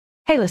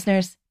Hey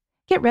listeners,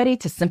 get ready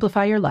to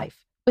simplify your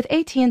life with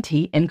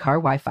AT&T in-car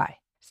Wi-Fi.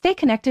 Stay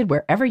connected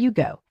wherever you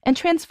go and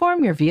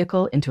transform your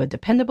vehicle into a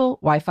dependable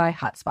Wi-Fi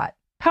hotspot.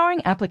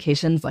 Powering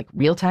applications like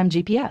real-time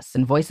GPS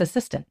and voice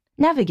assistant,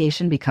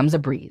 navigation becomes a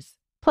breeze.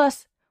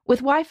 Plus,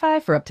 with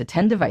Wi-Fi for up to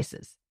 10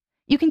 devices,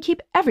 you can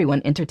keep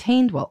everyone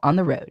entertained while on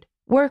the road,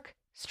 work,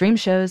 stream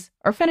shows,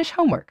 or finish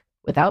homework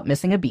without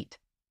missing a beat.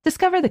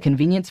 Discover the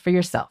convenience for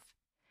yourself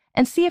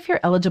and see if you're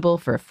eligible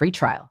for a free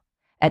trial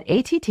at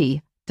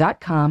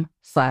att.com/in-car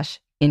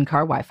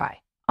Wi-Fi.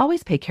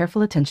 Always pay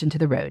careful attention to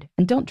the road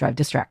and don't drive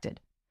distracted.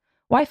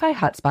 Wi-Fi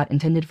hotspot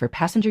intended for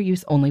passenger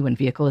use only when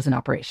vehicle is in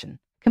operation.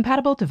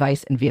 Compatible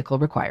device and vehicle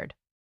required.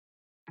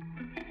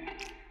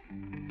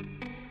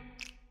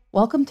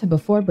 Welcome to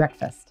Before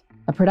Breakfast,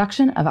 a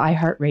production of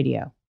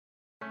iHeartRadio.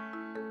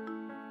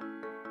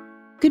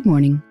 Good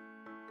morning.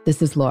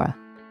 This is Laura.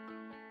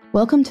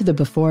 Welcome to the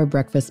Before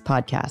Breakfast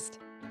podcast.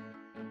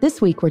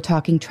 This week we're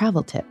talking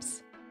travel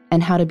tips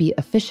and how to be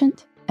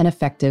efficient and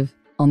effective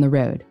on the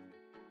road.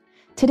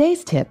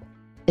 Today's tip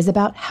is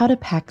about how to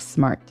pack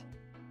smart,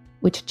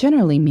 which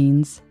generally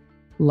means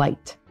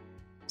light,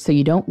 so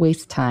you don't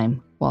waste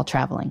time while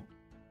traveling.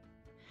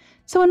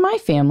 So in my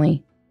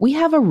family, we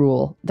have a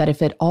rule that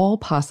if at all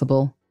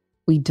possible,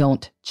 we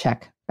don't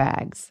check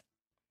bags.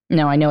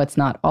 Now, I know it's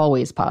not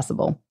always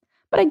possible,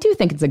 but I do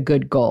think it's a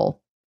good goal,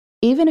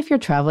 even if you're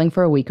traveling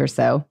for a week or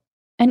so,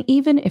 and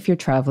even if you're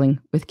traveling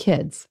with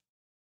kids.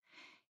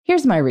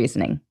 Here's my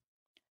reasoning.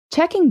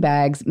 Checking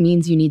bags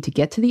means you need to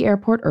get to the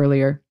airport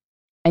earlier,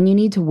 and you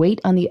need to wait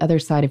on the other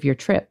side of your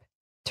trip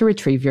to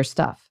retrieve your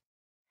stuff.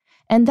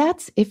 And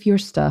that's if your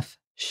stuff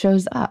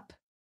shows up,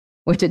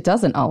 which it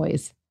doesn't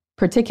always,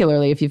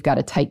 particularly if you've got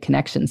a tight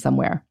connection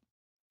somewhere.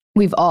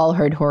 We've all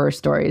heard horror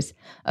stories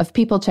of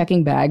people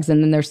checking bags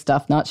and then their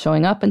stuff not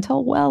showing up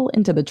until well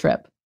into the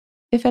trip,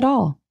 if at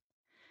all.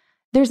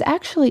 There's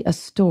actually a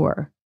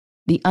store,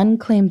 the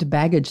Unclaimed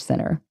Baggage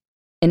Center,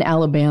 in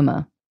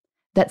Alabama,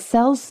 that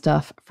sells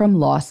stuff from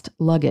lost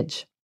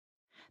luggage.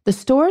 The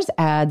store's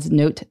ads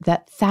note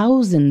that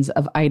thousands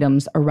of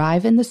items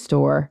arrive in the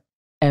store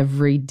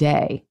every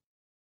day.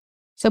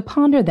 So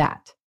ponder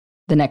that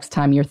the next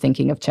time you're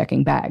thinking of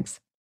checking bags.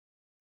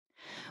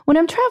 When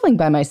I'm traveling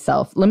by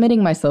myself,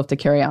 limiting myself to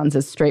carry-ons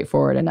is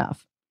straightforward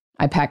enough.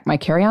 I pack my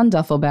carry-on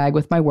duffel bag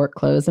with my work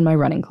clothes and my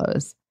running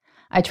clothes.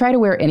 I try to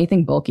wear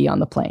anything bulky on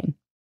the plane.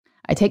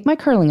 I take my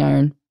curling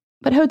iron,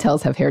 but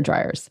hotels have hair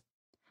dryers.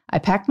 I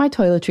pack my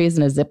toiletries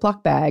in a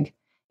Ziploc bag,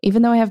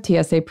 even though I have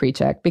TSA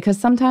PreCheck, because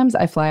sometimes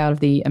I fly out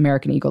of the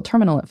American Eagle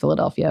terminal at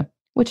Philadelphia,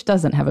 which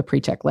doesn't have a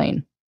PreCheck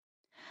lane.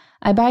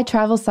 I buy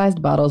travel-sized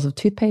bottles of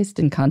toothpaste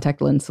and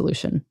contact lens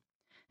solution,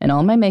 and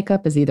all my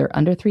makeup is either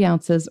under 3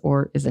 ounces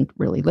or isn't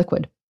really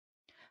liquid.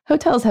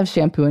 Hotels have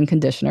shampoo and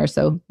conditioner,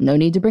 so no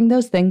need to bring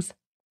those things.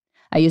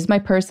 I use my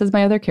purse as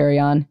my other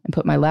carry-on and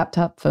put my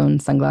laptop, phone,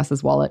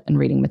 sunglasses, wallet, and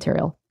reading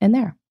material in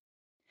there.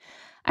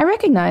 I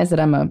recognize that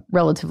I'm a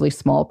relatively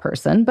small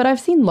person, but I've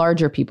seen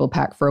larger people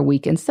pack for a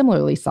week in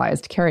similarly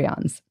sized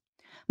carry-ons.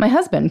 My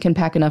husband can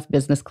pack enough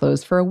business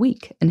clothes for a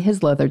week in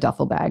his leather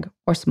duffel bag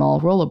or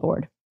small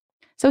rollerboard,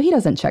 so he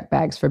doesn't check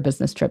bags for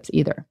business trips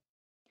either.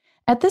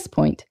 At this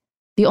point,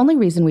 the only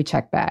reason we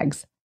check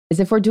bags is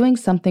if we're doing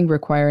something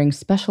requiring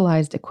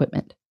specialized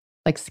equipment,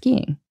 like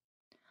skiing.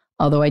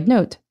 Although I'd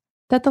note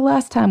that the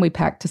last time we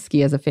packed to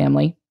ski as a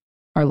family,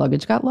 our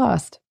luggage got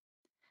lost,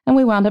 and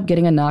we wound up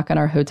getting a knock on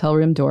our hotel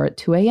room door at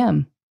 2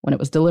 a.m. when it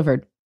was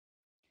delivered.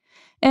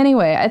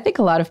 Anyway, I think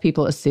a lot of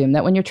people assume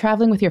that when you're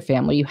traveling with your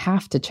family, you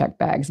have to check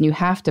bags and you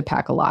have to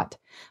pack a lot.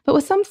 But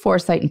with some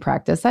foresight and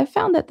practice, I've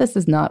found that this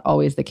is not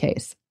always the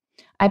case.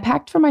 I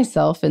packed for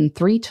myself and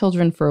 3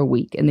 children for a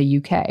week in the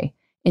UK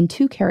in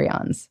 2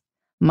 carry-ons,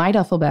 my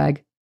duffel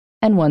bag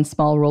and 1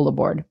 small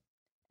rollerboard,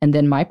 and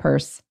then my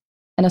purse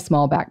and a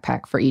small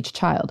backpack for each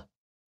child.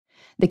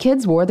 The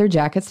kids wore their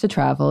jackets to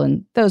travel,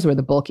 and those were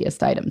the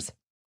bulkiest items.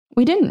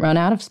 We didn't run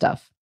out of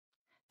stuff.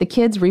 The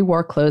kids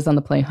re-wore clothes on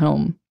the plane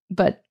home,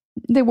 but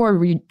they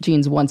wore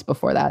jeans once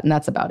before that, and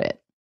that's about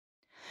it.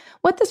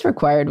 What this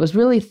required was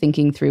really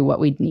thinking through what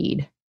we'd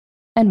need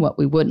and what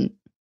we wouldn't.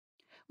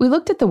 We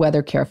looked at the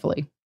weather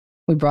carefully.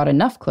 We brought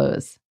enough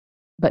clothes,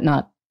 but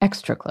not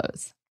extra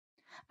clothes.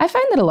 I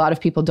find that a lot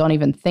of people don't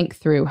even think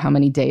through how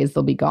many days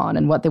they'll be gone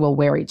and what they will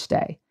wear each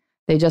day.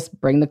 They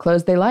just bring the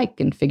clothes they like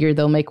and figure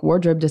they'll make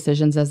wardrobe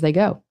decisions as they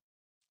go.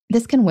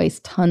 This can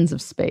waste tons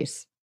of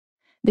space.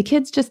 The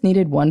kids just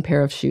needed 1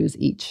 pair of shoes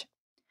each.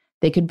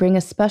 They could bring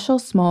a special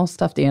small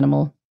stuffed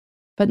animal,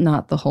 but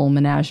not the whole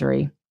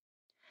menagerie.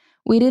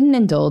 We didn't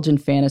indulge in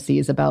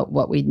fantasies about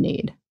what we'd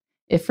need.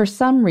 If for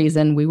some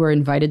reason we were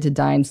invited to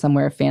dine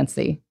somewhere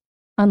fancy,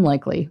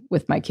 unlikely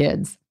with my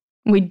kids,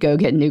 we'd go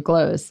get new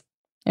clothes.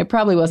 It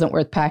probably wasn't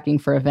worth packing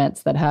for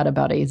events that had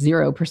about a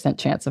 0%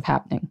 chance of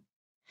happening.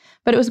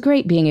 But it was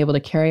great being able to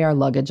carry our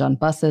luggage on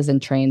buses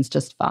and trains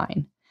just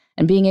fine,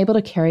 and being able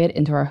to carry it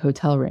into our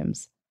hotel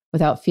rooms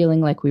without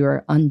feeling like we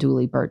were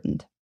unduly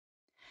burdened.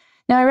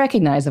 Now, I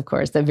recognize, of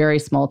course, that very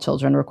small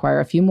children require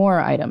a few more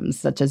items,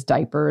 such as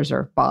diapers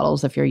or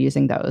bottles if you're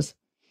using those.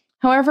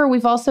 However,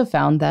 we've also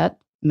found that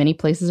many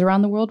places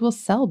around the world will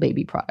sell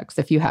baby products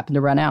if you happen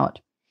to run out.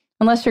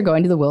 Unless you're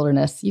going to the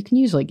wilderness, you can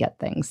usually get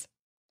things.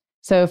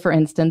 So, for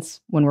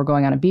instance, when we're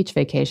going on a beach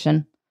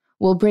vacation,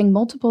 we'll bring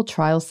multiple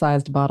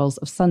trial-sized bottles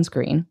of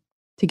sunscreen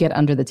to get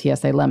under the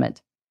TSA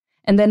limit,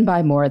 and then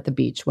buy more at the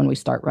beach when we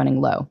start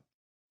running low.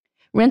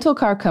 Rental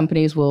car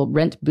companies will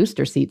rent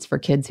booster seats for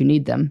kids who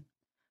need them.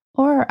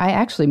 Or I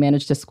actually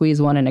managed to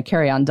squeeze one in a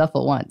carry-on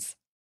duffel once.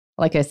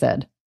 Like I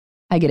said,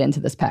 I get into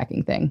this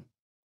packing thing.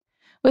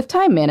 With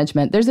time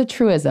management, there's a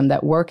truism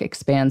that work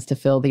expands to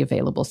fill the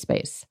available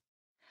space.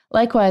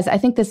 Likewise, I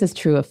think this is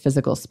true of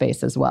physical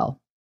space as well.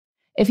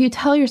 If you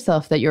tell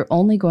yourself that you're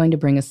only going to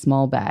bring a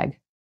small bag,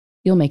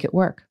 you'll make it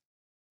work.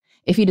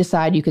 If you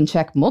decide you can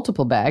check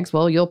multiple bags,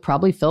 well, you'll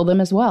probably fill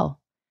them as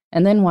well,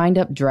 and then wind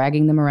up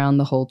dragging them around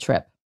the whole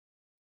trip.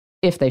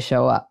 If they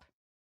show up,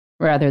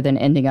 rather than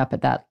ending up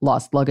at that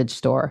lost luggage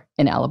store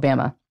in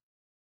Alabama.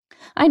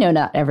 I know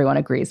not everyone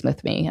agrees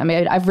with me. I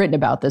mean, I've written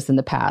about this in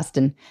the past,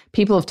 and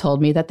people have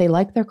told me that they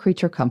like their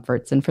creature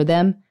comforts, and for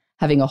them,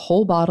 having a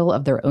whole bottle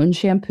of their own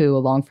shampoo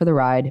along for the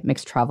ride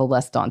makes travel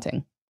less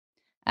daunting.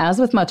 As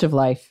with much of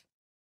life,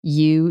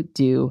 you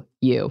do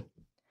you.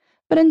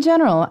 But in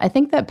general, I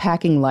think that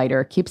packing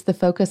lighter keeps the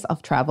focus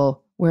of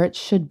travel where it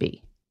should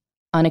be,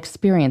 on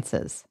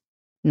experiences,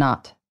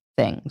 not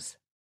things.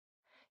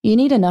 You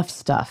need enough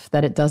stuff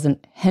that it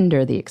doesn't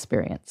hinder the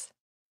experience.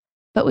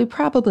 But we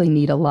probably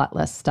need a lot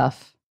less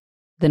stuff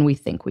than we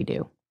think we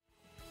do.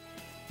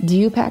 Do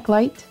you pack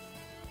light?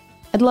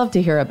 I'd love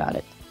to hear about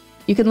it.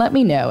 You can let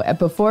me know at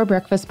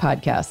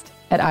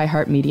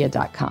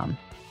beforebreakfastpodcast@iheartmedia.com.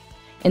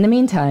 In the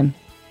meantime,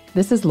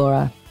 this is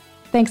Laura.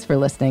 Thanks for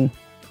listening,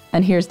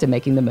 and here's to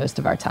making the most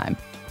of our time.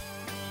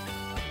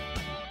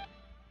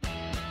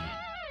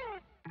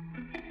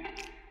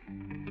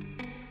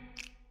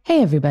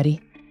 Hey everybody,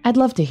 I'd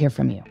love to hear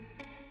from you.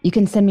 You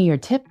can send me your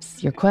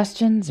tips, your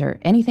questions, or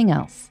anything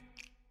else.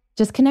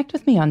 Just connect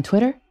with me on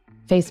Twitter,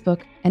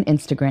 Facebook, and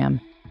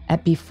Instagram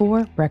at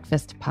Before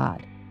Breakfast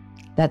Pod.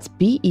 That's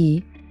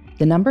BE,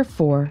 the number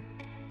 4,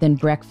 then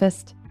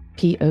breakfast,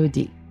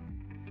 POD.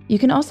 You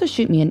can also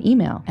shoot me an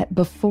email at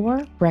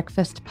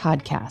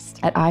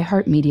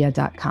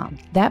beforebreakfastpodcast@iheartmedia.com.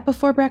 That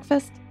Before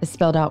Breakfast is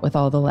spelled out with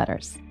all the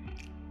letters.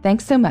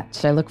 Thanks so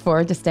much. I look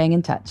forward to staying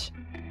in touch.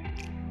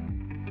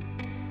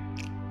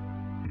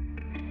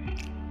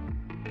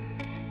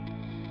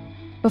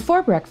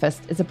 Before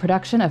Breakfast is a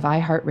production of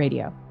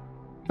iHeartRadio.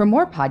 For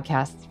more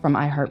podcasts from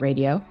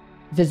iHeartRadio,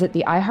 visit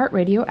the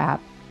iHeartRadio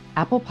app,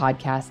 Apple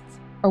Podcasts,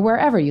 or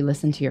wherever you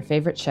listen to your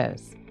favorite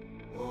shows.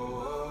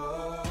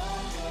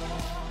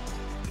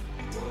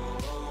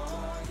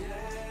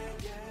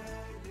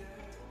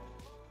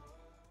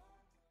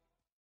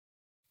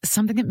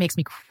 Something that makes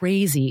me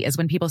crazy is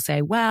when people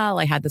say, well,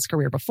 I had this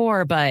career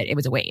before, but it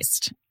was a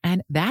waste.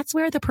 And that's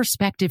where the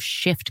perspective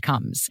shift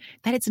comes,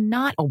 that it's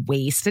not a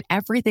waste, that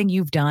everything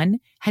you've done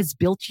has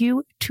built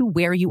you to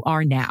where you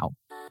are now.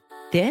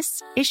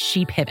 This is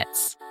She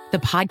Pivots, the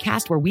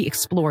podcast where we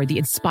explore the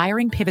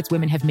inspiring pivots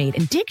women have made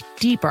and dig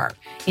deeper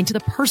into the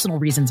personal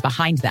reasons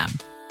behind them.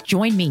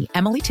 Join me,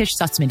 Emily Tish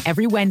Sussman,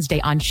 every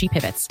Wednesday on She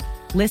Pivots.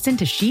 Listen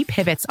to She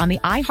Pivots on the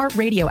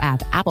iHeartRadio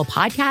app, Apple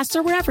Podcasts,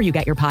 or wherever you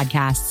get your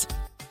podcasts.